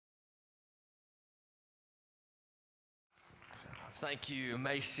Thank you,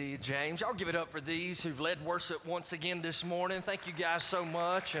 Macy, James. Y'all give it up for these who've led worship once again this morning. Thank you guys so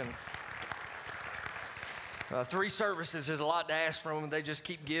much. And 3 services is a lot to ask from them. They just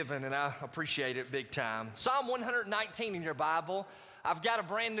keep giving, and I appreciate it big time. Psalm 119 in your Bible. I've got a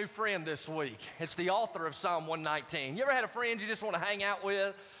brand new friend this week. It's the author of Psalm 119. You ever had a friend you just want to hang out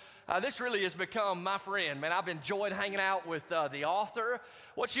with? This really has become my friend, man. I've enjoyed hanging out with the author.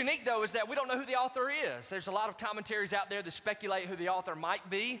 What's unique, though, is that we don't know who the author is. There's a lot of commentaries out there that speculate who the author might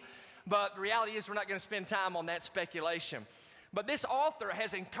be, but the reality is we're not going to spend time on that speculation. But this author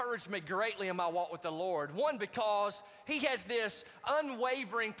has encouraged me greatly in my walk with the Lord. One, because he has this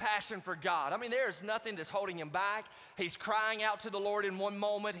unwavering passion for God. I mean, there is nothing that's holding him back. He's crying out to the Lord in one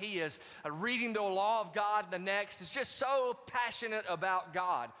moment. He is reading the law of God in the next. He's just so passionate about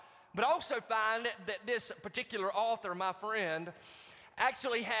God. But I also find that this particular author, my friend,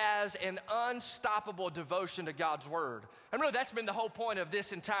 actually has an unstoppable devotion to God's Word. And really, that's been the whole point of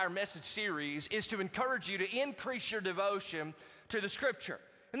this entire message series, is to encourage you to increase your devotion to the Scripture.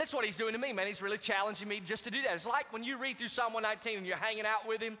 And that's what he's doing to me, man. He's really challenging me just to do that. It's like when you read through Psalm 119 and you're hanging out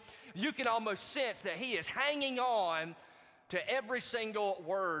with him, you can almost sense that he is hanging on to every single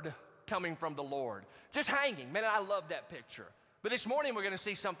word coming from the Lord. Just hanging. Man, I love that picture. But this morning we're going to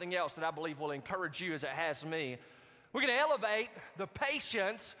see something else that I believe will encourage you as it has me. We're going to elevate the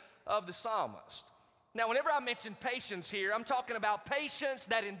patience of the psalmist. Now, whenever I mention patience here, I'm talking about patience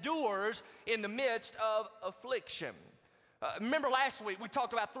that endures in the midst of affliction. Remember last week we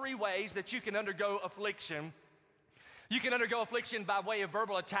talked about 3 ways that you can undergo affliction. You can undergo affliction by way of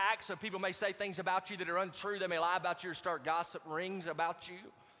verbal attacks. So people may say things about you that are untrue. They may lie about you or start gossip rings about you.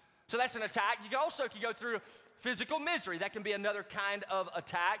 So that's an attack. You also can go through physical misery. That can be another kind of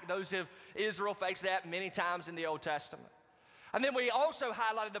attack. Those of Israel faced that many times in the Old Testament. And then we also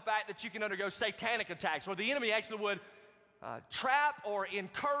highlighted the fact that you can undergo satanic attacks, where the enemy actually would trap or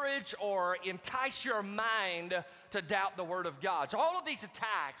encourage or entice your mind to doubt the Word of God. So all of these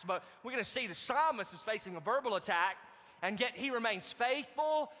attacks, but we're going to see the psalmist is facing a verbal attack, and yet he remains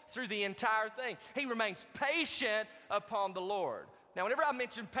faithful through the entire thing. He remains patient upon the Lord. Now, whenever I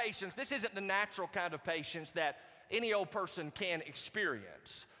mention patience, this isn't the natural kind of patience that any old person can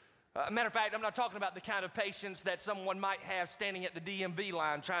experience. Matter of fact, I'm not talking about the kind of patience that someone might have standing at the DMV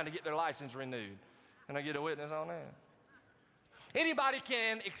line trying to get their license renewed. Can I get a witness on that? Anybody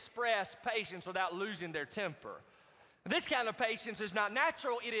can express patience without losing their temper. This kind of patience is not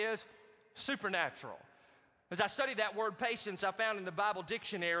natural, it is supernatural. As I studied that word patience, I found in the Bible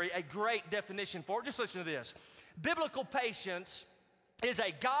dictionary a great definition for it. Just listen to this. Biblical patience is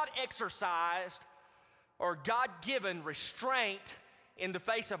a God-exercised or God-given restraint in the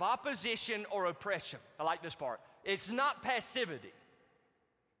face of opposition or oppression. I like this part. It's not passivity.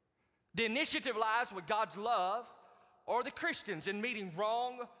 The initiative lies with God's love or the Christians in meeting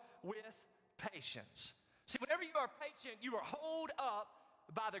wrong with patience. See, whenever you are patient, you are held up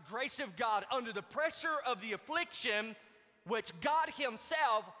by the grace of God under the pressure of the affliction which God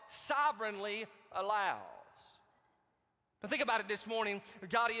Himself sovereignly allows. Now think about it this morning.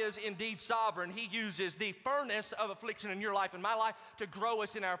 God is indeed sovereign. He uses the furnace of affliction in your life and my life to grow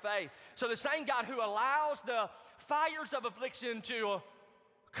us in our faith. So the same God who allows the fires of affliction to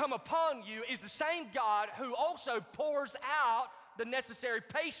come upon you is the same God who also pours out the necessary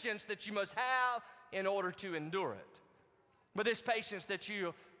patience that you must have in order to endure it. But this patience that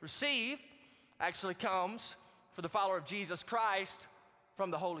you receive actually comes for the follower of Jesus Christ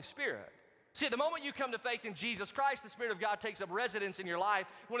from the Holy Spirit. See, at the moment you come to faith in Jesus Christ, the Spirit of God takes up residence in your life.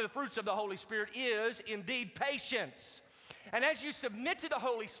 One of the fruits of the Holy Spirit is indeed patience. And as you submit to the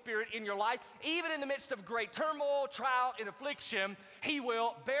Holy Spirit in your life, even in the midst of great turmoil, trial, and affliction, He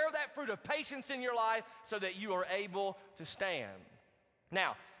will bear that fruit of patience in your life so that you are able to stand.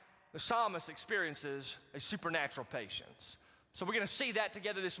 Now, the psalmist experiences a supernatural patience. So we're going to see that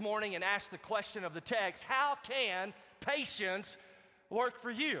together this morning and ask the question of the text, how can patience work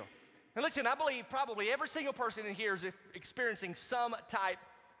for you? And listen, I believe probably every single person in here is experiencing some type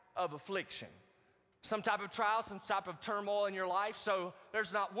of affliction, some type of trial, some type of turmoil in your life. So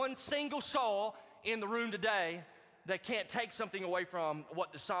there's not one single soul in the room today that can't take something away from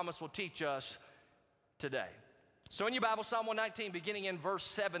what the psalmist will teach us today. So in your Bible, Psalm 119, beginning in verse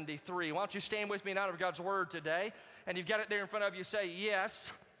 73. Why don't you stand with me in honor of God's word today? And you've got it there in front of you. Say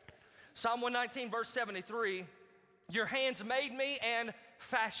yes. Psalm 119, verse 73. Your hands made me and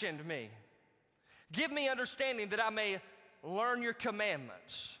fashioned me. Give me understanding that I may learn your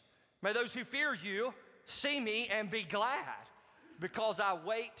commandments. May those who fear you see me and be glad, because I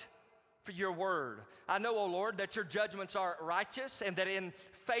wait for your word. I know, O Lord, that your judgments are righteous and that in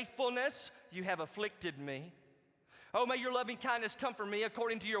faithfulness you have afflicted me. Oh, may your loving kindness comfort me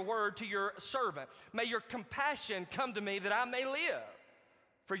according to your word to your servant. May your compassion come to me that I may live,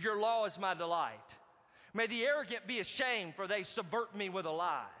 for your law is my delight. May the arrogant be ashamed, for they subvert me with a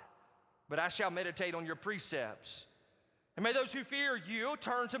lie. But I shall meditate on your precepts. And may those who fear you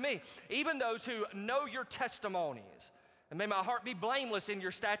turn to me, even those who know your testimonies. And may my heart be blameless in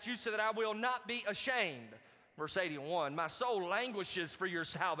your statutes, so that I will not be ashamed. Verse 81, my soul languishes for your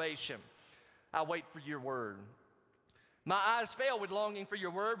salvation. I wait for your word. My eyes fail with longing for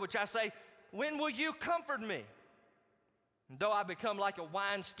your word, which I say, when will you comfort me? And though I become like a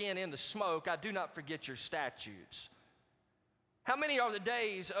wineskin in the smoke, I do not forget your statutes. How many are the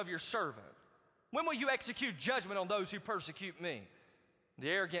days of your servant? When will you execute judgment on those who persecute me? The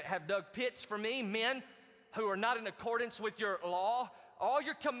arrogant have dug pits for me, men who are not in accordance with your law. All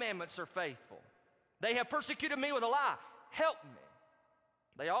your commandments are faithful. They have persecuted me with a lie. Help me.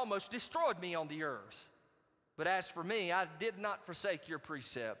 They almost destroyed me on the earth. But as for me, I did not forsake your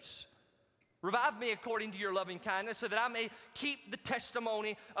precepts. Revive me according to your loving kindness, so that I may keep the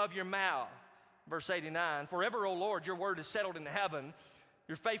testimony of your mouth. Verse 89, forever, O Lord, your word is settled in heaven.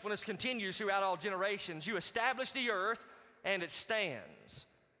 Your faithfulness continues throughout all generations. You establish the earth, and it stands.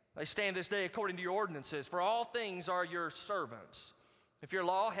 They stand this day according to your ordinances, for all things are your servants. If your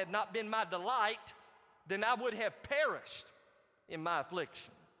law had not been my delight, then I would have perished in my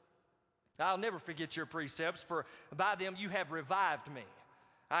affliction. I'll never forget your precepts, for by them you have revived me.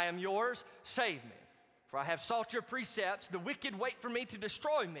 I am yours, save me. For I have sought your precepts. The wicked wait for me to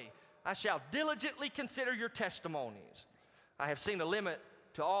destroy me. I shall diligently consider your testimonies. I have seen a limit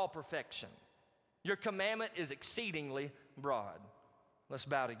to all perfection. Your commandment is exceedingly broad. Let's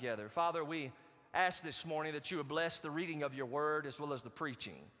bow together. Father, we ask this morning that you would bless the reading of your word as well as the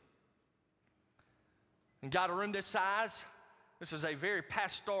preaching. And God, a room this size, this is a very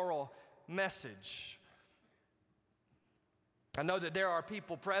pastoral message. I know that there are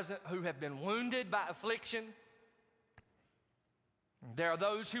people present who have been wounded by affliction. There are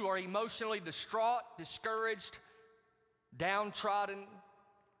those who are emotionally distraught, discouraged, downtrodden.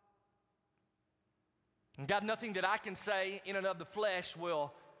 And God, nothing that I can say in and of the flesh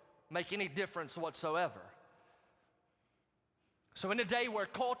will make any difference whatsoever. So in a day where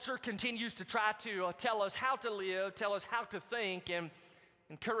culture continues to try to tell us how to live, tell us how to think, and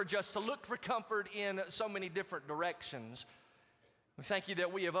encourage us to look for comfort in so many different directions, we thank you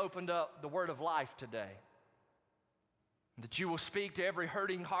that we have opened up the word of life today, that you will speak to every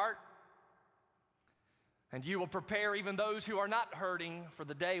hurting heart, and you will prepare even those who are not hurting for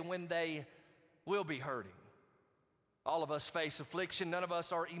the day when they will be hurting. All of us face affliction. None of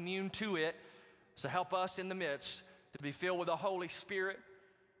us are immune to it. So help us in the midst to be filled with the Holy Spirit,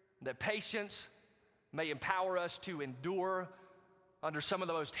 that patience may empower us to endure under some of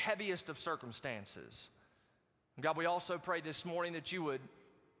the most heaviest of circumstances. And God, we also pray this morning that you would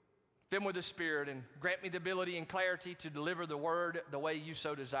fill me with the Spirit and grant me the ability and clarity to deliver the word the way you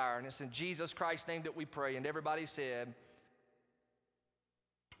so desire. And it's in Jesus Christ's name that we pray. And everybody said,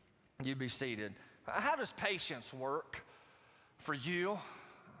 you be seated. How does patience work for you?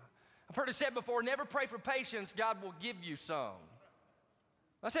 I've heard it said before, never pray for patience, God will give you some.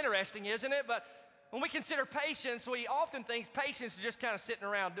 That's interesting, isn't it? But when we consider patience, we often think patience is just kind of sitting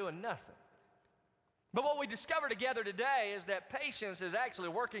around doing nothing. But what we discover together today is that patience is actually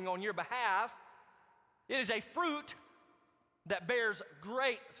working on your behalf. It is a fruit that bears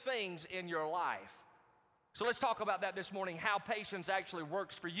great things in your life. So let's talk about that this morning, how patience actually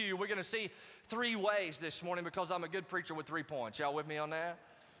works for you. We're going to see 3 ways this morning because I'm a good preacher with 3 points. Y'all with me on that?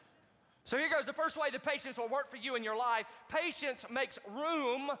 So here goes. The first way that patience will work for you in your life. Patience makes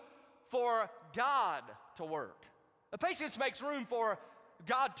room for God to work. Patience makes room for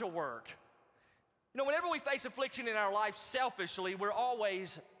God to work. You know, whenever we face affliction in our life selfishly, we're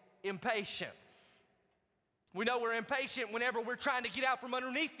always impatient. We know we're impatient whenever we're trying to get out from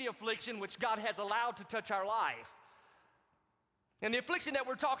underneath the affliction which God has allowed to touch our life. And the affliction that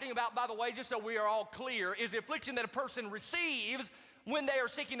we're talking about, by the way, just so we are all clear, is the affliction that a person receives when they are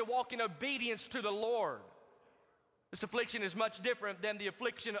seeking to walk in obedience to the Lord. This affliction is much different than the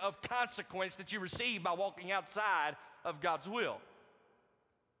affliction of consequence that you receive by walking outside of God's will.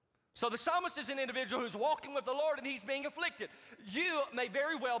 So the psalmist is an individual who's walking with the Lord and he's being afflicted. You may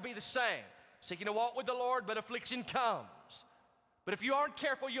very well be the same, seeking to walk with the Lord, but affliction comes. But if you aren't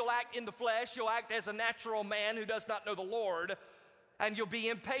careful, you'll act in the flesh, you'll act as a natural man who does not know the Lord, and you'll be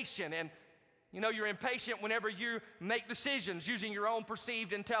impatient. And you know, you're impatient whenever you make decisions using your own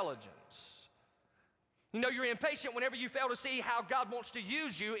perceived intelligence. You know, you're impatient whenever you fail to see how God wants to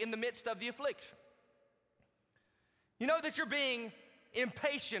use you in the midst of the affliction. You know that you're being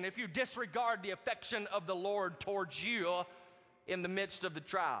impatient if you disregard the affection of the Lord towards you in the midst of the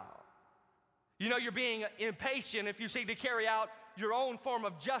trial. You know you're being impatient if you seek to carry out your own form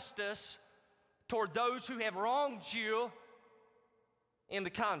of justice toward those who have wronged you in the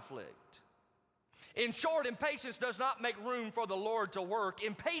conflict. In short, impatience does not make room for the Lord to work.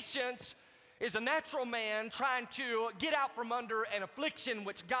 Impatience is a natural man trying to get out from under an affliction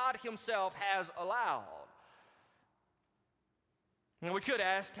which God himself has allowed. Now we could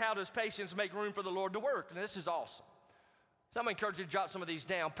ask, how does patience make room for the Lord to work? And this is awesome. So I'm going to encourage you to jot some of these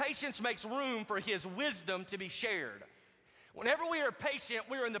down. Patience makes room for his wisdom to be shared. Whenever we are patient,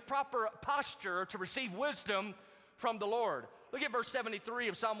 we are in the proper posture to receive wisdom from the Lord. Look at verse 73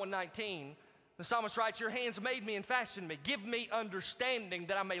 of Psalm 119. The psalmist writes, your hands made me and fashioned me. Give me understanding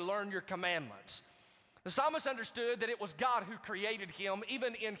that I may learn your commandments. The psalmist understood that it was God who created him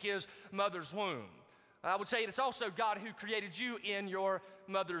even in his mother's womb. I would say it's also God who created you in your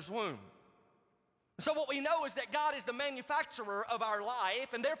mother's womb. So what we know is that God is the manufacturer of our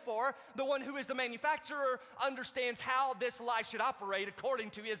life, and therefore the one who is the manufacturer understands how this life should operate according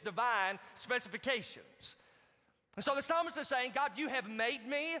to his divine specifications. And so the psalmist is saying, God, you have made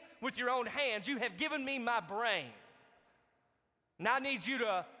me with your own hands. You have given me my brain. Now I need you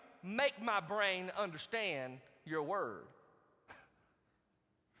to make my brain understand your word.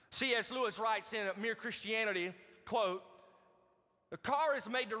 C.S. Lewis writes in Mere Christianity, quote, a car is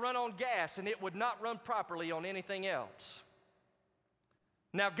made to run on gas and it would not run properly on anything else.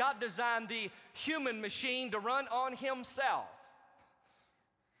 Now God designed the human machine to run on himself.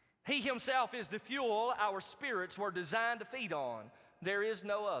 He himself is the fuel our spirits were designed to feed on. There is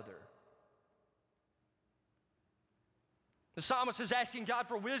no other. The psalmist is asking God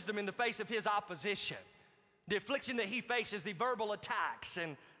for wisdom in the face of his opposition. The affliction that he faces, the verbal attacks,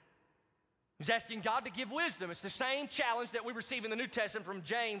 and he's asking God to give wisdom. It's the same challenge that we receive in the New Testament from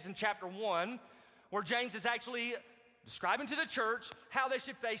James in chapter 1, where James is actually describing to the church how they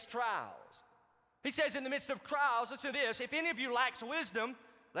should face trials. He says in the midst of trials, listen to this, if any of you lacks wisdom,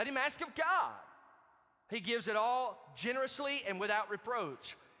 let him ask of God. He gives it all generously and without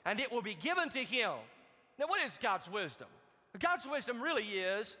reproach, and it will be given to him. Now, what is God's wisdom? God's wisdom really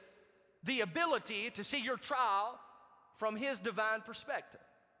is the ability to see your trial from his divine perspective.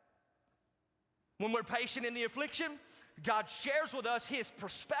 When we're patient in the affliction, God shares with us his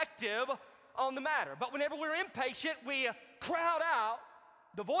perspective on the matter. But whenever we're impatient, we crowd out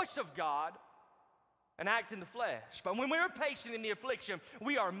the voice of God and act in the flesh. But when we're patient in the affliction,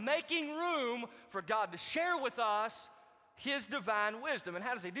 we are making room for God to share with us his divine wisdom. And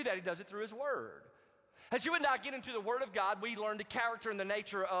how does he do that? He does it through his word. As you and I get into the word of God, we learn the character and the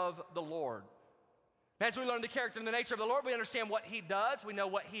nature of the Lord. As we learn the character and the nature of the Lord, we understand what he does, we know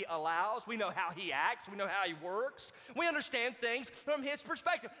what he allows, we know how he acts, we know how he works. We understand things from his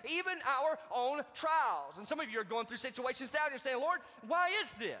perspective, even our own trials. And some of you are going through situations now and you're saying, Lord, why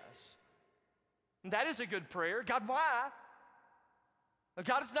is this? And that is a good prayer. God, why?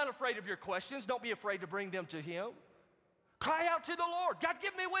 God is not afraid of your questions. Don't be afraid to bring them to him. Cry out to the Lord. God,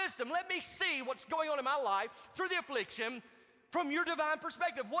 give me wisdom. Let me see what's going on in my life through the affliction from your divine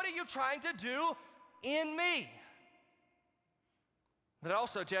perspective. What are you trying to do in me? But I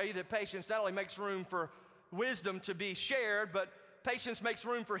also tell you that patience not only makes room for wisdom to be shared, but patience makes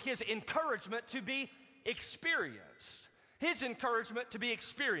room for his encouragement to be experienced. His encouragement to be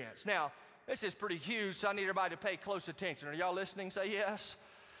experienced. Now, this is pretty huge, so I need everybody to pay close attention. Are y'all listening? Say yes.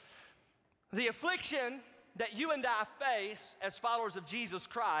 The affliction that you and I face as followers of Jesus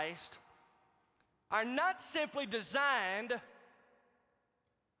Christ are not simply designed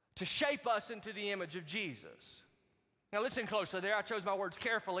to shape us into the image of Jesus. Now listen closely there. I chose my words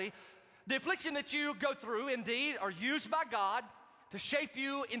carefully. The affliction that you go through, indeed, are used by God to shape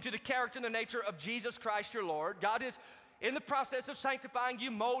you into the character and the nature of Jesus Christ your Lord. God is in the process of sanctifying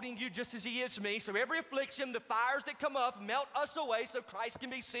you, molding you just as he is me. So every affliction, the fires that come up, melt us away so Christ can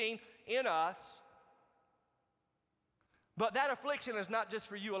be seen in us. But that affliction is not just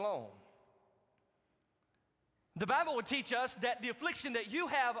for you alone. The Bible would teach us that the affliction that you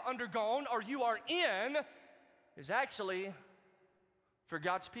have undergone or you are in is actually for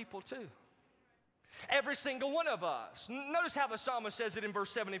God's people too. Every single one of us. Notice how the psalmist says it in verse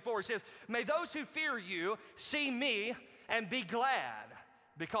 74. He says, may those who fear you see me and be glad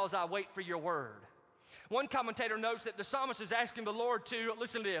because I wait for your word. One commentator notes that the psalmist is asking the Lord to,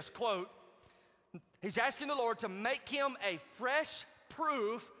 listen to this, quote, he's asking the Lord to make him a fresh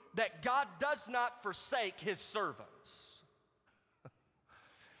proof that God does not forsake his servants.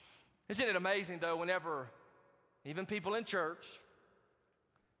 Isn't it amazing, though, whenever even people in church,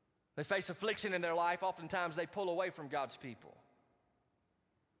 they face affliction in their life, oftentimes they pull away from God's people.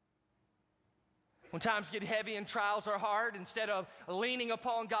 When times get heavy and trials are hard, instead of leaning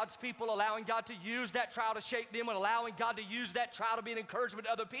upon God's people, allowing God to use that trial to shape them and allowing God to use that trial to be an encouragement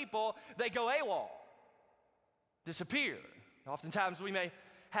to other people, they go AWOL, disappear. Oftentimes we may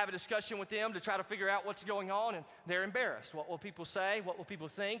have a discussion with them to try to figure out what's going on, and they're embarrassed. What will people say? What will people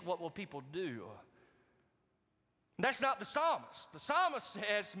think? What will people do? That's not the psalmist. The psalmist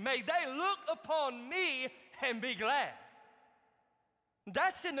says, may they look upon me and be glad.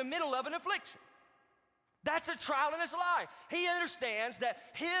 That's in the middle of an affliction. That's a trial in his life. He understands that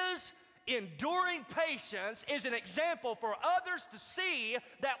his enduring patience is an example for others to see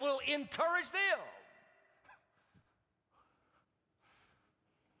that will encourage them.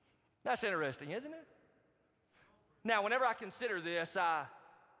 That's interesting, isn't it? Now, whenever I consider this, I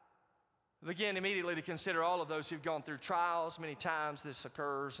begin immediately to consider all of those who've gone through trials. Many times this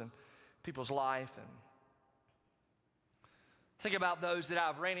occurs in people's life, and think about those that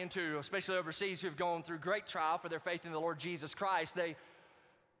I've ran into, especially overseas, who've gone through great trial for their faith in the Lord Jesus Christ. They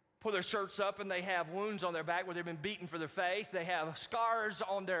pull their shirts up and they have wounds on their back where they've been beaten for their faith. They have scars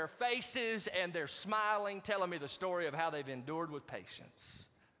on their faces and they're smiling, telling me the story of how they've endured with patience.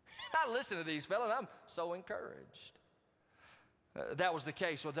 I listen to these fellas and I'm so encouraged. That was the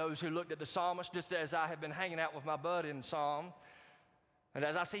case with those who looked at the psalmist, just as I have been hanging out with my bud in Psalm. And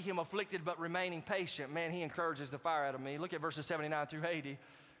as I see him afflicted but remaining patient, man, he encourages the fire out of me. Look at verses 79 through 80.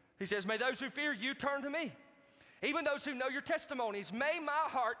 He says, may those who fear you turn to me. Even those who know your testimonies, may my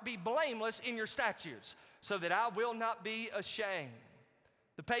heart be blameless in your statutes, so that I will not be ashamed.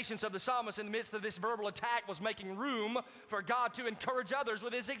 The patience of the psalmist in the midst of this verbal attack was making room for God to encourage others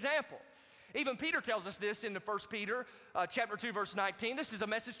with his example. Even Peter tells us this in the 1 Peter chapter 2, verse 19. This is a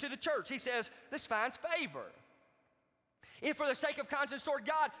message to the church. He says, this finds favor. If for the sake of conscience toward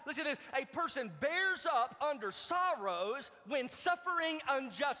God, listen to this, a person bears up under sorrows when suffering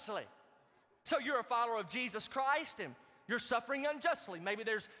unjustly. So you're a follower of Jesus Christ and you're suffering unjustly. Maybe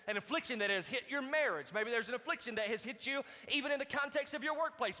there's an affliction that has hit your marriage. Maybe there's an affliction that has hit you even in the context of your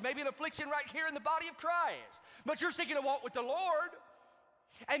workplace. Maybe an affliction right here in the body of Christ. But you're seeking to walk with the Lord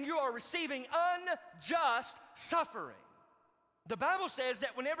and you are receiving unjust suffering. The Bible says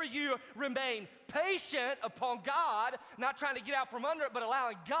that whenever you remain patient upon God, not trying to get out from under it, but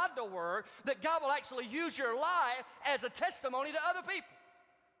allowing God to work, that God will actually use your life as a testimony to other people.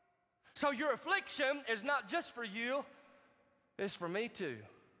 So your affliction is not just for you, it's for me too.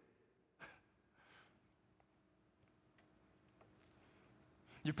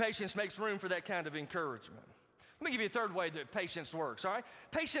 Your patience makes room for that kind of encouragement. Let me give you a third way that patience works, all right?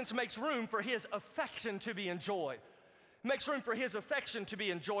 Patience makes room for his affection to be enjoyed. Makes room for his affection to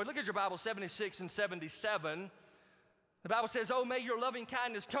be enjoyed. Look at your Bible, 76 and 77. The Bible says, oh, may your loving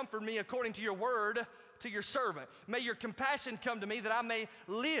kindness comfort me according to your word to your servant. May your compassion come to me that I may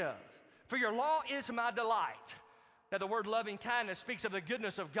live. For your law is my delight. Now, the word loving kindness speaks of the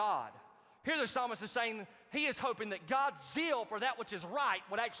goodness of God. Here the psalmist is saying he is hoping that God's zeal for that which is right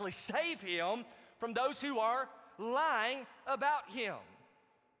would actually save him from those who are lying about him.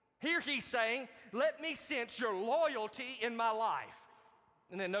 Here he's saying, let me sense your loyalty in my life.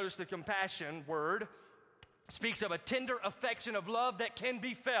 And then notice the compassion word speaks of a tender affection of love that can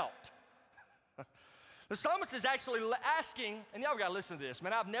be felt. The psalmist is actually asking, and y'all got to listen to this,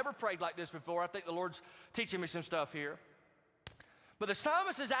 man, I've never prayed like this before. I think the Lord's teaching me some stuff here. But the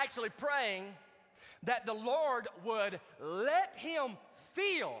psalmist is actually praying that the Lord would let him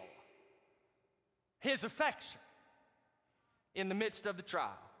feel his affection in the midst of the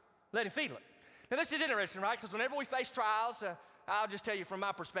trial. Let him feel it. Now, this is interesting, right? Because whenever we face trials, I'll just tell you from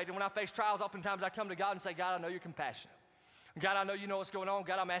my perspective, when I face trials, oftentimes I come to God and say, God, I know you're compassionate. God, I know you know what's going on.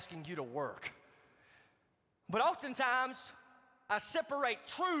 God, I'm asking you to work. But oftentimes, I separate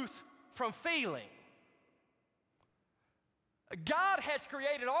truth from feeling. God has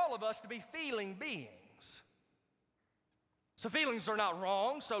created all of us to be feeling beings. So feelings are not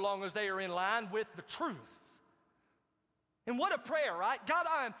wrong so long as they are in line with the truth. And what a prayer, right? God,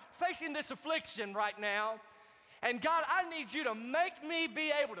 I'm facing this affliction right now. And God, I need you to make me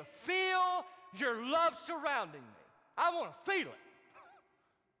be able to feel your love surrounding me. I want to feel it.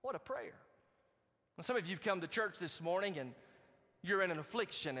 What a prayer. Well, some of you have come to church this morning and you're in an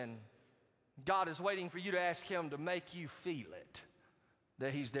affliction and God is waiting for you to ask him to make you feel it,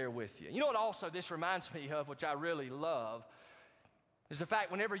 that he's there with you. You know what also this reminds me of, which I really love, is the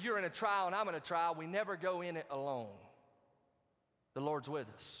fact whenever you're in a trial and I'm in a trial, we never go in it alone. The Lord's with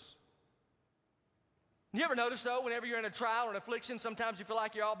us. You ever notice, though, whenever you're in a trial or an affliction, sometimes you feel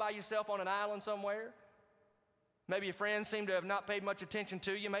like you're all by yourself on an island somewhere? Maybe your friends seem to have not paid much attention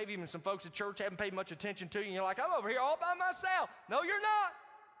to you. Maybe even some folks at church haven't paid much attention to you. And you're like, I'm over here all by myself. No, you're not.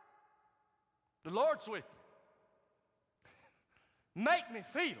 The Lord's with you. Make me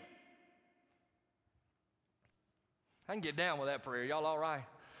feel it. I can get down with that prayer. Y'all all right?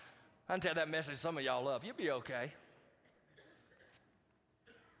 I can tell that message some of y'all love. You'll be okay.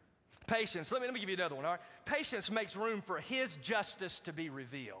 Patience. Let me give you another one, all right? Patience makes room for His justice to be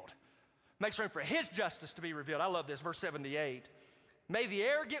revealed. Makes room for His justice to be revealed. I love this, verse 78. May the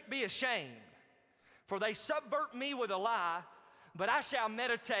arrogant be ashamed, for they subvert me with a lie, but I shall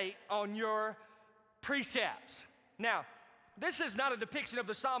meditate on your precepts. Now, this is not a depiction of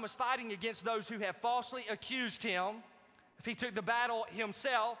the psalmist fighting against those who have falsely accused him. If he took the battle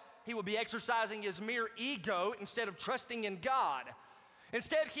himself, he would be exercising his mere ego instead of trusting in God.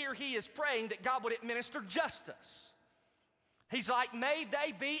 Instead, here he is praying that God would administer justice. He's like, may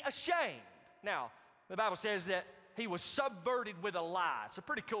they be ashamed. Now, the Bible says that he was subverted with a lie. It's a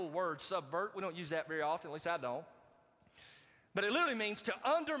pretty cool word, subvert. We don't use that very often, at least I don't. But it literally means to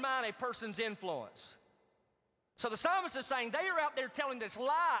undermine a person's influence. So the psalmist is saying, they are out there telling this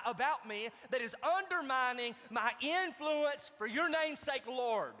lie about me that is undermining my influence for your name's sake,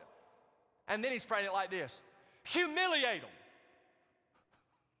 Lord. And then he's praying it like this: humiliate them.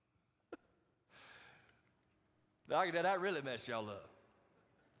 That really messed y'all up.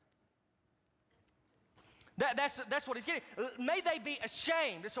 That's what he's getting. May they be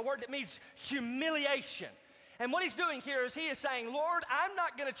ashamed. It's a word that means humiliation. And what he's doing here is he is saying, Lord, I'm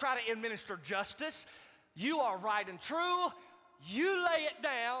not going to try to administer justice. You are right and true. You lay it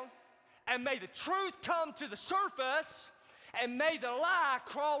down, and may the truth come to the surface, and may the lie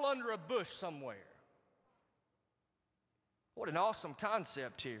crawl under a bush somewhere. What an awesome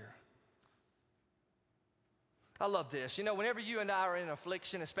concept here. I love this. You know, whenever you and I are in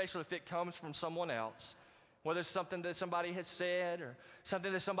affliction, especially if it comes from someone else, whether it's something that somebody has said or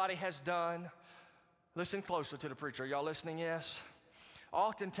something that somebody has done, listen closer to the preacher. Are y'all listening? Yes?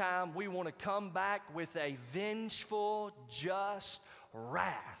 Oftentimes, we want to come back with a vengeful, just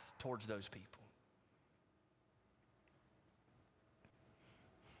wrath towards those people.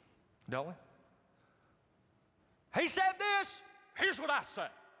 Don't we? He said this, here's what I say.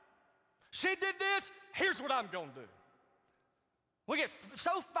 She did this, here's what I'm going to do. We get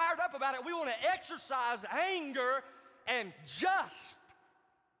so fired up about it, we want to exercise anger and just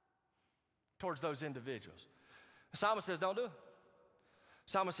towards those individuals. The psalmist says, don't do it.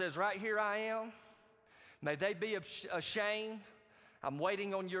 The psalmist says, right here I am. May they be ashamed. I'm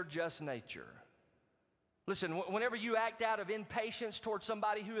waiting on your just nature. Listen, whenever you act out of impatience towards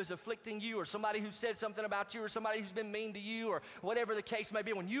somebody who is afflicting you, or somebody who said something about you, or somebody who's been mean to you, or whatever the case may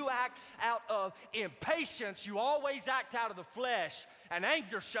be, when you act out of impatience, you always act out of the flesh, and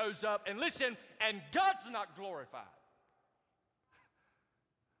anger shows up, and listen, and God's not glorified.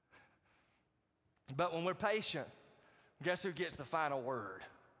 But when we're patient, guess who gets the final word?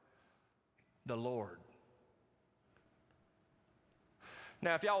 The Lord.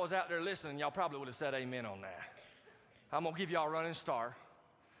 Now, if y'all was out there listening, y'all probably would have said amen on that. I'm going to give y'all a running start.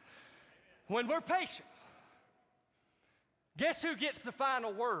 When we're patient, guess who gets the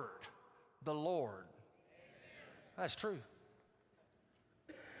final word? The Lord. That's true.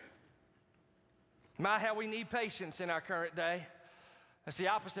 My, how we need patience in our current day. That's the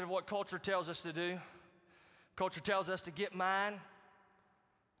opposite of what culture tells us to do. Culture tells us to get mine,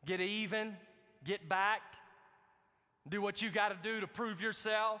 get even, get back. Do what you got to do to prove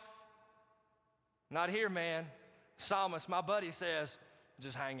yourself. Not here, man. Psalmist, my buddy, says,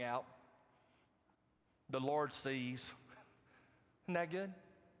 just hang out. The Lord sees. Isn't that good?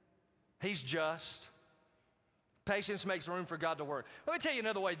 He's just. Patience makes room for God to work. Let me tell you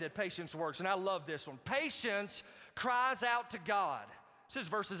another way that patience works, and I love this one. Patience cries out to God. This is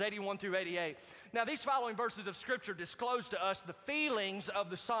verses 81 through 88. Now, these following verses of Scripture disclose to us the feelings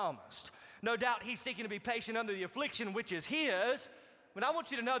of the psalmist. No doubt he's seeking to be patient under the affliction which is his, but I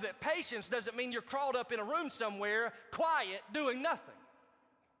want you to know that patience doesn't mean you're crawled up in a room somewhere, quiet, doing nothing.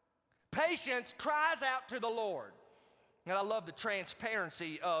 Patience cries out to the Lord. And I love the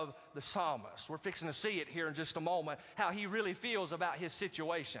transparency of the psalmist. We're fixing to see it here in just a moment, how he really feels about his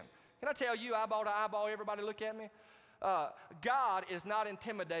situation. Can I tell you, eyeball to eyeball, everybody look at me? God is not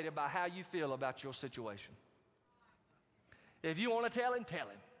intimidated by how you feel about your situation. If you want to tell him, tell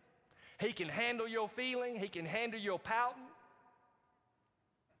him. He can handle your feeling. He can handle your pouting.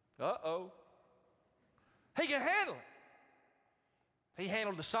 Uh-oh. He can handle it. He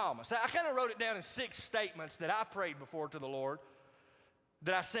handled the psalmist. I kind of wrote it down in 6 statements that I prayed before to the Lord,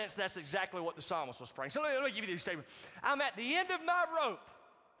 that I sensed that's exactly what the psalmist was praying. So let me give you these statements. I'm at the end of my rope.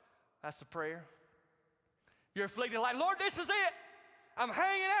 That's the prayer. You're afflicted like, Lord, this is it. I'm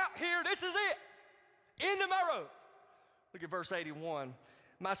hanging out here. This is it. End of my rope. Look at verse 81.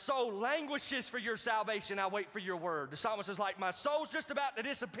 My soul languishes for your salvation. I wait for your word. The psalmist is like, my soul's just about to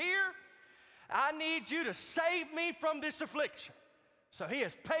disappear. I need you to save me from this affliction. So he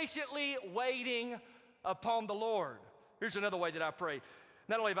is patiently waiting upon the Lord. Here's another way that I pray.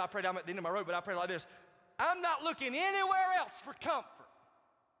 Not only have I prayed, I'm at the end of my road, but I pray like this. I'm not looking anywhere else for comfort.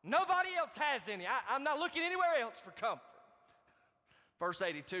 Nobody else has any. I'm not looking anywhere else for comfort. Verse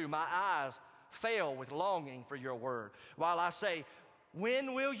 82, my eyes fail with longing for your word, while I say,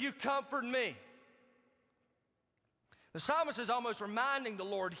 when will you comfort me? The psalmist is almost reminding the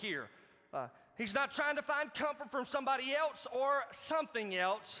Lord here. He's not trying to find comfort from somebody else or something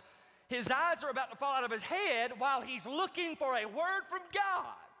else. His eyes are about to fall out of his head while he's looking for a word from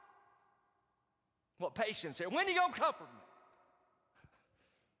God. What patience here. When are you going to comfort me?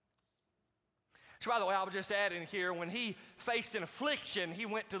 So by the way, I was just adding here, when he faced an affliction, he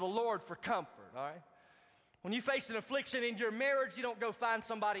went to the Lord for comfort, all right? When you face an affliction in your marriage, you don't go find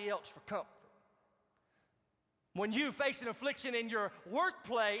somebody else for comfort. When you face an affliction in your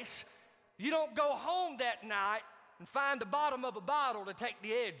workplace, you don't go home that night and find the bottom of a bottle to take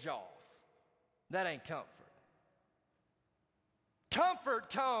the edge off. That ain't comfort.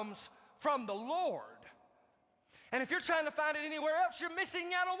 Comfort comes from the Lord. And if you're trying to find it anywhere else, you're missing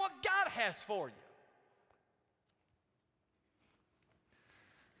out on what God has for you.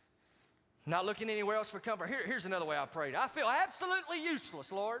 Not looking anywhere else for comfort. Here's another way I prayed. I feel absolutely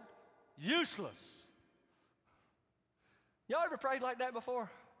useless, Lord. Useless. Y'all ever prayed like that before?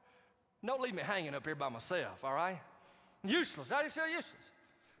 Don't leave me hanging up here by myself, all right? Useless. I just feel useless.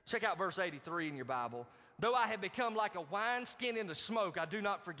 Check out verse 83 in your Bible. Though I have become like a wineskin in the smoke, I do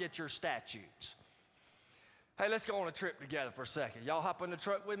not forget your statutes. Hey, let's go on a trip together for a second. Y'all hop in the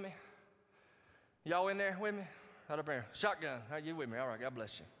truck with me? Y'all in there with me? Right up there. Shotgun. Are you with me? All right, God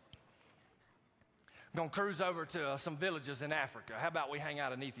bless you. I'm going to cruise over to some villages in Africa. How about we hang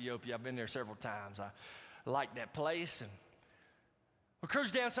out in Ethiopia? I've been there several times. I like that place. And we'll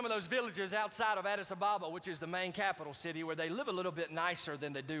cruise down some of those villages outside of Addis Ababa, which is the main capital city, where they live a little bit nicer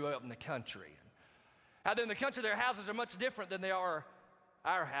than they do out in the country. Out in the country, their houses are much different than they are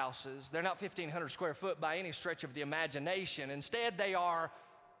our houses. They're not 1,500 square foot by any stretch of the imagination. Instead, they are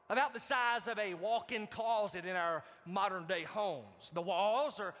about the size of a walk-in closet in our modern-day homes. The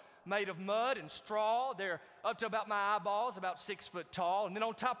walls are made of mud and straw. They're up to about my eyeballs, about 6 foot tall. And then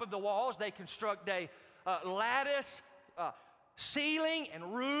on top of the walls, they construct a lattice ceiling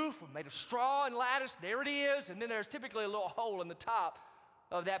and roof made of straw and lattice. There it is. And then there's typically a little hole in the top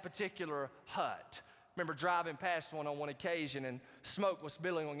of that particular hut. Remember driving past one on one occasion, and smoke was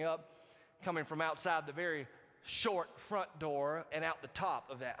billowing up, coming from outside the very short front door and out the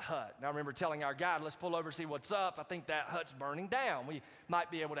top of that hut. And I remember telling our guide, let's pull over and see what's up. I think that hut's burning down. We might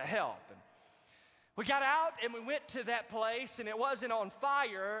be able to help. And we got out and we went to that place, and it wasn't on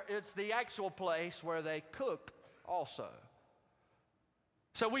fire. It's the actual place where they cook also.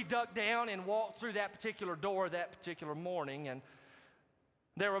 So we ducked down and walked through that particular door that particular morning, and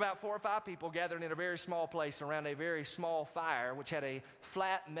there were about 4 or 5 people gathered in a very small place around a very small fire, which had a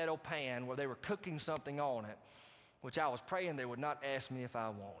flat metal pan where they were cooking something on it, which I was praying they would not ask me if I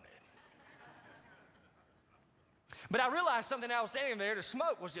wanted. But I realized something. I was standing there, the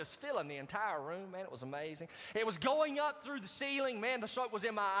smoke was just filling the entire room, man. It was amazing. It was going up through the ceiling, man. The smoke was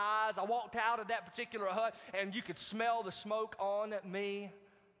in my eyes. I walked out of that particular hut, and you could smell the smoke on me.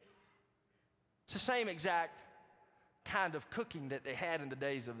 It's the same exact kind of cooking that they had in the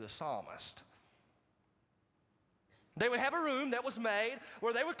days of the psalmist. They would have a room that was made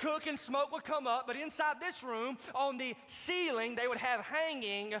where they would cook and smoke would come up, but inside this room, on the ceiling, they would have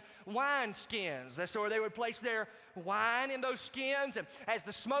hanging wine skins. That's where they would place their wine in those skins, and as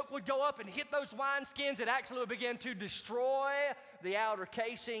the smoke would go up and hit those wine skins, it actually would begin to destroy the outer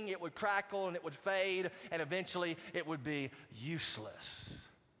casing. It would crackle and it would fade, and eventually it would be useless.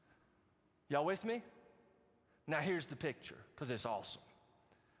 Y'all with me? Now here's the picture, because it's awesome.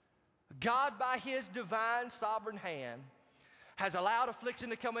 God, by his divine sovereign hand, has allowed affliction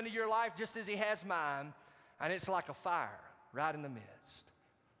to come into your life just as he has mine, and it's like a fire right in the midst.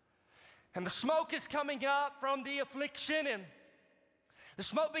 And the smoke is coming up from the affliction, and the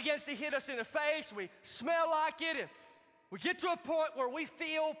smoke begins to hit us in the face. We smell like it, and we get to a point where we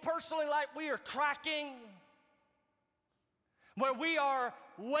feel personally like we are cracking, where we are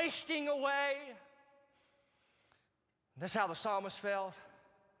wasting away. That's how the psalmist felt,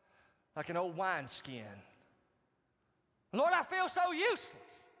 like an old wineskin. Lord, I feel so useless.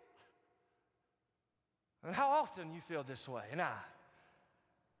 And how often you feel this way, and I,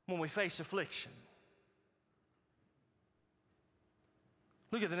 when we face affliction.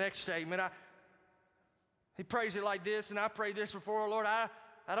 Look at the next statement. He prays it like this, and I pray this before, Lord,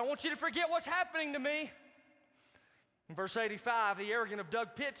 I don't want you to forget what's happening to me. In verse 85, the arrogant have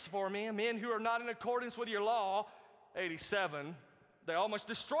dug pits for me, men who are not in accordance with your law. 87, they almost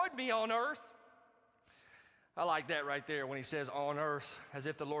destroyed me on earth. I like that right there when he says on earth, as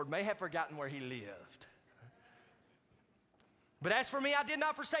if the Lord may have forgotten where he lived. But as for me, I did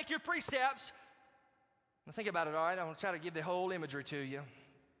not forsake your precepts. Now think about it, all right? I'm going to try to give the whole imagery to you.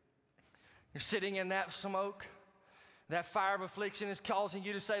 You're sitting in that smoke. That fire of affliction is causing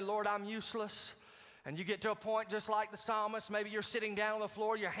you to say, Lord, I'm useless. And you get to a point just like the psalmist. Maybe you're sitting down on the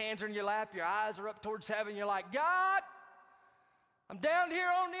floor, your hands are in your lap, your eyes are up towards heaven. You're like, God, I'm down here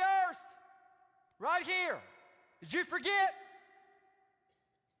on the earth, right here. Did you forget?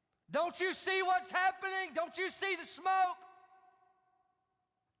 Don't you see what's happening? Don't you see the smoke?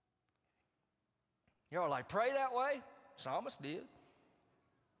 You're like, pray that way? Psalmist did.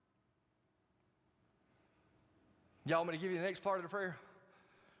 Y'all want me to give you the next part of the prayer?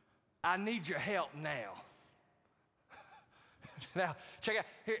 I need your help now. Now, check out,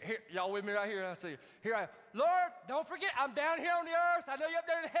 here, y'all with me right here? I'll see you. Here I am. Lord, don't forget, I'm down here on the earth. I know you're up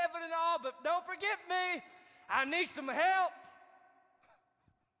there in heaven and all, but don't forget me. I need some help.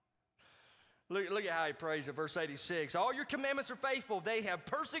 Look at how he prays in verse 86. All your commandments are faithful. They have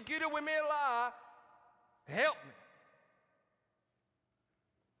persecuted with me a lie. Help me.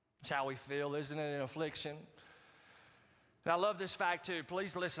 That's how we feel, isn't it, in affliction? And I love this fact too.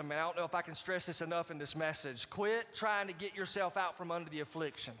 Please listen, man. I don't know if I can stress this enough in this message. Quit trying to get yourself out from under the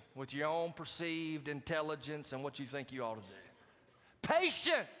affliction with your own perceived intelligence and what you think you ought to do.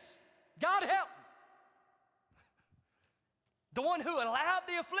 Patience. God help me. The one who allowed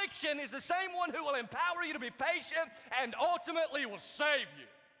the affliction is the same one who will empower you to be patient and ultimately will save you.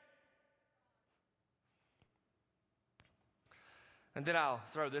 And then I'll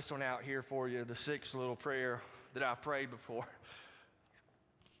throw this one out here for you, the sixth little prayer that I've prayed before.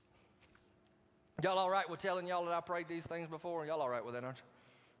 Y'all all right with telling y'all that I prayed these things before? Y'all all right with that, aren't you?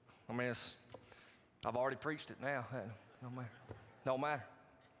 I mean, I've already preached it now. Don't matter.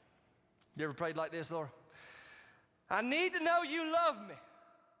 You ever prayed like this, Lord? I need to know you love me.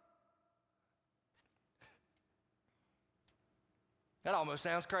 That almost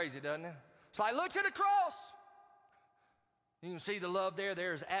sounds crazy, doesn't it? It's like, look to the cross. You can see the love there.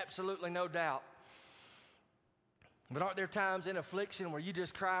 There's absolutely no doubt. But aren't there times in affliction where you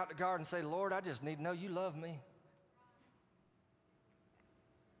just cry out to God and say, Lord, I just need to know you love me?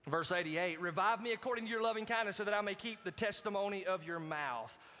 Verse 88, revive me according to your loving kindness so that I may keep the testimony of your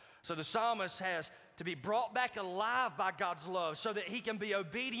mouth. So the psalmist has to be brought back alive by God's love so that he can be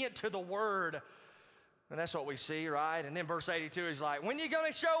obedient to the word. And that's what we see, right? And then verse 82 is like, when are you going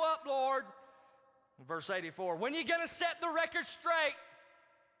to show up, Lord? And verse 84, when are you going to set the record straight?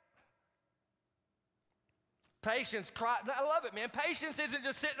 Patience, I love it, man. Patience isn't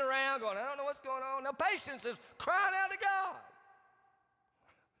just sitting around going, I don't know what's going on. No, patience is crying out to God.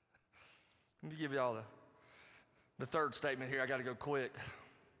 Let me give y'all the third statement here. I got to go quick,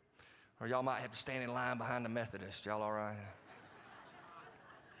 or y'all might have to stand in line behind the Methodist. Y'all all right?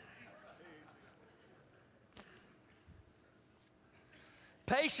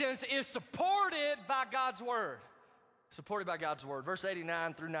 Patience is supported by God's word. Supported by God's word. Verse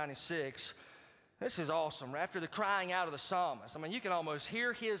 89 through 96. This is awesome. After the crying out of the psalmist, I mean, you can almost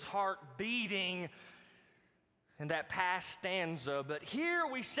hear his heart beating in that past stanza. But here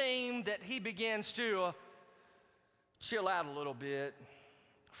we seem that he begins to chill out a little bit,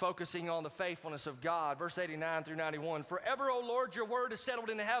 focusing on the faithfulness of God. Verse 89 through 91. Forever, O Lord, your word is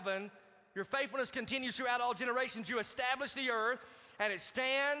settled in heaven. Your faithfulness continues throughout all generations. You establish the earth, and it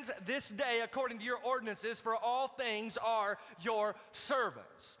stands this day according to your ordinances, for all things are your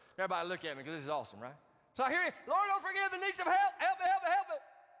servants. Everybody look at me, because this is awesome, right? So I hear you, Lord, don't forgive me, need some help, help me, help me, help me.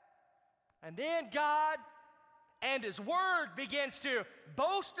 And then God and his word begins to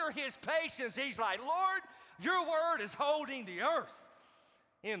bolster his patience. He's like, Lord, your word is holding the earth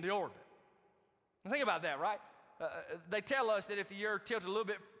in the orbit. Now think about that, right? They tell us that if the earth tilted a little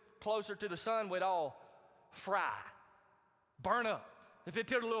bit closer to the sun, we'd all fry, burn up. If it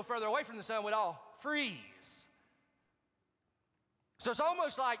tilted a little further away from the sun, we'd all freeze. So it's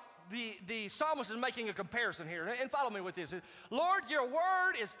almost like the psalmist is making a comparison here. And follow me with this. Lord, your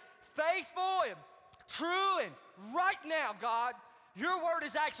word is faithful and true. And right now, God, your word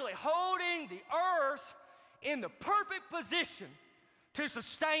is actually holding the earth in the perfect position to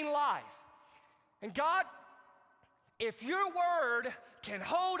sustain life. And God, if your word can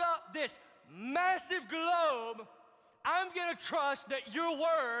hold up this massive globe, I'm going to trust that your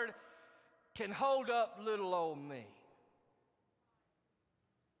word can hold up little old me.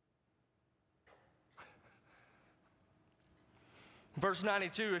 Verse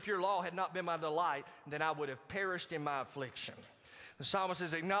 92, if your law had not been my delight, then I would have perished in my affliction. The psalmist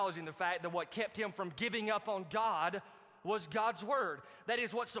is acknowledging the fact that what kept him from giving up on God was God's word. That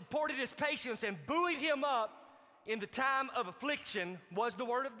is, what supported his patience and buoyed him up in the time of affliction was the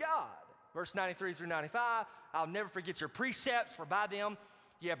word of God. Verse 93 through 95, I'll never forget your precepts, for by them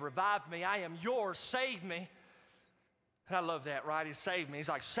you have revived me. I am yours, save me. And I love that, right? He saved me. He's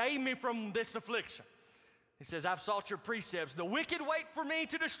like, save me from this affliction. He says, I've sought your precepts. The wicked wait for me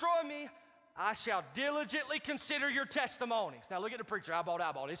to destroy me. I shall diligently consider your testimonies. Now look at the preacher, eyeball to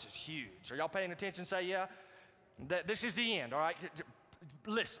eyeball. This is huge. Are y'all paying attention? Say yeah. This is the end, all right?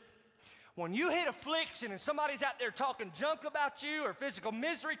 Listen. When you hit affliction and somebody's out there talking junk about you, or physical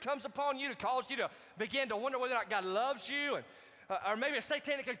misery comes upon you to cause you to begin to wonder whether or not God loves you, and, or maybe a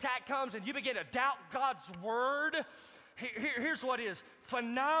satanic attack comes and you begin to doubt God's word, here's what is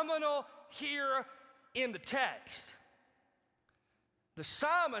phenomenal here in the text. The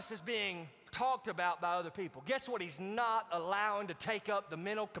psalmist is being talked about by other people. Guess what he's not allowing to take up the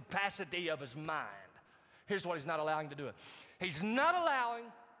mental capacity of his mind? Here's what he's not allowing to do it. He's not allowing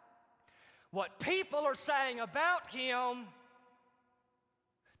what people are saying about him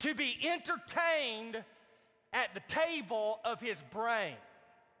to be entertained at the table of his brain.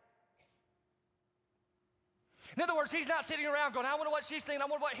 In other words, he's not sitting around going, I wonder what she's thinking, I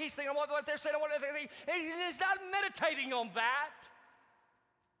wonder what he's thinking, I wonder what they're saying, I wonder what they're thinking. He's not meditating on that.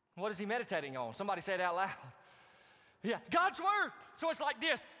 What is he meditating on? Somebody say it out loud. Yeah, God's word. So it's like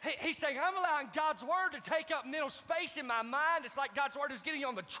this. He's saying, I'm allowing God's word to take up mental space in my mind. It's like God's word is getting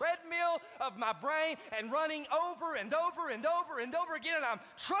on the treadmill of my brain and running over and over and over and over again, and I'm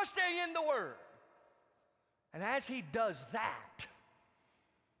trusting in the word. And as he does that,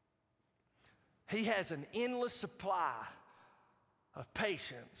 he has an endless supply of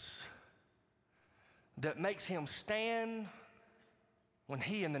patience that makes him stand when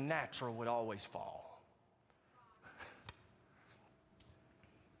he in the natural would always fall.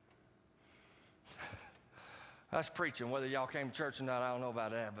 That's preaching. Whether y'all came to church or not, I don't know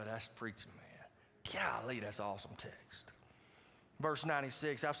about that, but that's preaching, man. Golly, that's an awesome text. Verse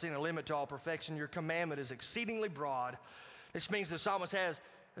 96, I've seen a limit to all perfection. Your commandment is exceedingly broad. This means the psalmist has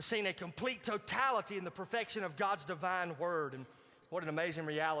seen a complete totality in the perfection of God's divine word. And what an amazing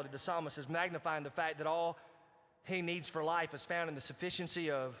reality. The psalmist is magnifying the fact that all he needs for life is found in the sufficiency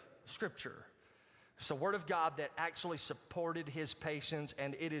of Scripture. It's the Word of God that actually supported his patience,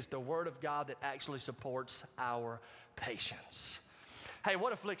 and it is the Word of God that actually supports our patience. Hey,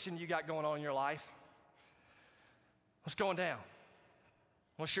 what affliction you got going on in your life? What's going down?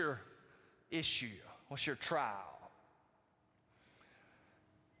 What's your issue? What's your trial?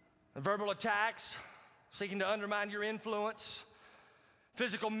 Verbal attacks, seeking to undermine your influence,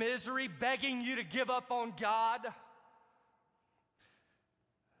 physical misery, begging you to give up on God.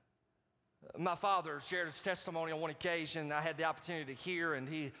 My father shared his testimony on one occasion I had the opportunity to hear, and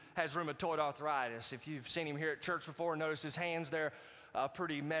he has rheumatoid arthritis. If you've seen him here at church before, notice his hands, they're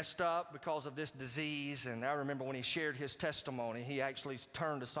pretty messed up because of this disease. And I remember when he shared his testimony, he actually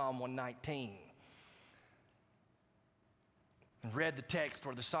turned to Psalm 119 and read the text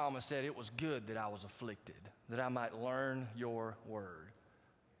where the psalmist said, it was good that I was afflicted, that I might learn your word.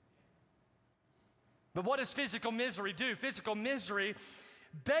 But what does physical misery do? Physical misery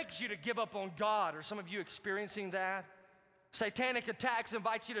begs you to give up on God. Are some of you experiencing that? Satanic attacks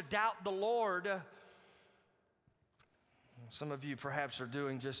invite you to doubt the Lord. Some of you perhaps are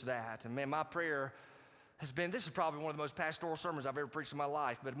doing just that. And man, my prayer has been, this is probably one of the most pastoral sermons I've ever preached in my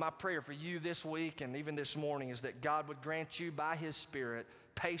life, but my prayer for you this week and even this morning is that God would grant you by his Spirit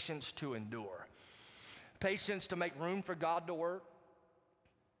patience to endure. Patience to make room for God to work.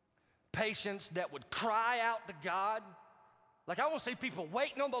 Patience that would cry out to God. Like, I want to see people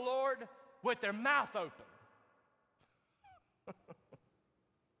waiting on the Lord with their mouth open.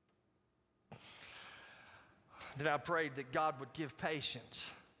 Then I prayed that God would give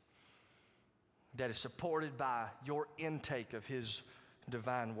patience that is supported by your intake of his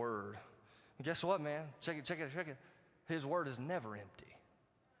divine word. And guess what, man? Check it. His word is never empty.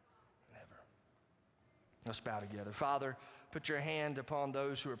 Never. Let's bow together. Father, put your hand upon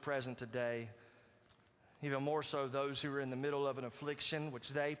those who are present today. Even more so those who are in the middle of an affliction, which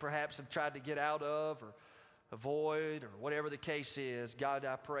they perhaps have tried to get out of or avoid or whatever the case is. God,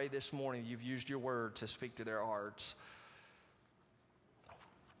 I pray this morning you've used your word to speak to their hearts.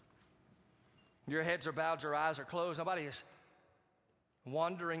 Your heads are bowed, your eyes are closed. Nobody is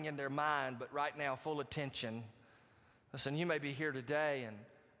wandering in their mind, but right now full attention. Listen, you may be here today and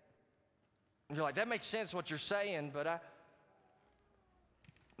you're like, that makes sense what you're saying, but I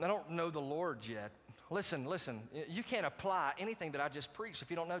don't know the Lord yet. Listen, you can't apply anything that I just preached if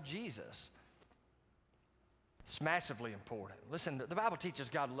you don't know Jesus. It's massively important. Listen, the Bible teaches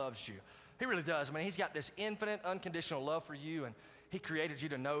God loves you. He really does. I mean, he's got this infinite, unconditional love for you, and he created you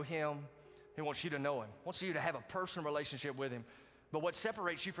to know him. He wants you to know him. He wants you to have a personal relationship with him. But what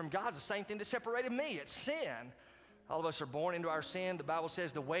separates you from God is the same thing that separated me. It's sin. All of us are born into our sin. The Bible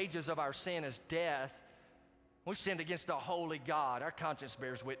says the wages of our sin is death. We've sinned against a holy God. Our conscience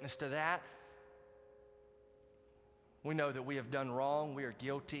bears witness to that. We know that we have done wrong. We are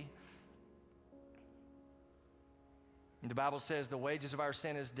guilty. And the Bible says the wages of our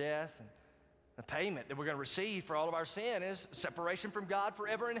sin is death. And the payment that we're going to receive for all of our sin is separation from God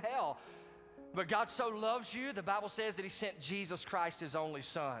forever in hell. But God so loves you, the Bible says that he sent Jesus Christ, his only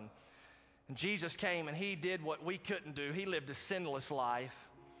son. And Jesus came and he did what we couldn't do. He lived a sinless life.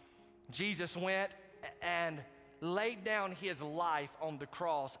 Jesus went and laid down his life on the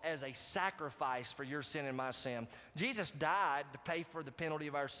cross as a sacrifice for your sin and my sin. Jesus died to pay for the penalty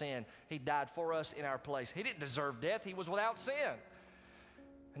of our sin. He died for us in our place. He didn't deserve death. He was without sin.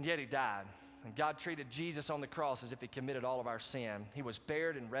 And yet he died. And God treated Jesus on the cross as if he committed all of our sin. He was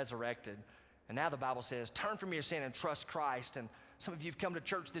buried and resurrected. And now the Bible says, turn from your sin and trust Christ. And some of you have come to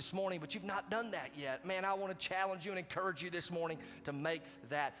church this morning, but you've not done that yet. Man, I want to challenge you and encourage you this morning to make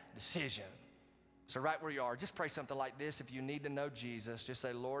that decision. So right where you are, just pray something like this. If you need to know Jesus, just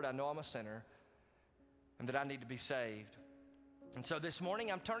say, Lord, I know I'm a sinner and that I need to be saved. And so this morning,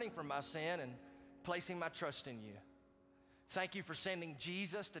 I'm turning from my sin and placing my trust in you. Thank you for sending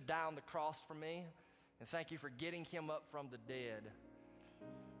Jesus to die on the cross for me, and thank you for getting him up from the dead.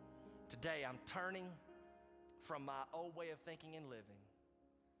 Today, I'm turning from my old way of thinking and living.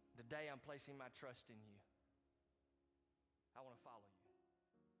 Today, I'm placing my trust in you. I want to follow you.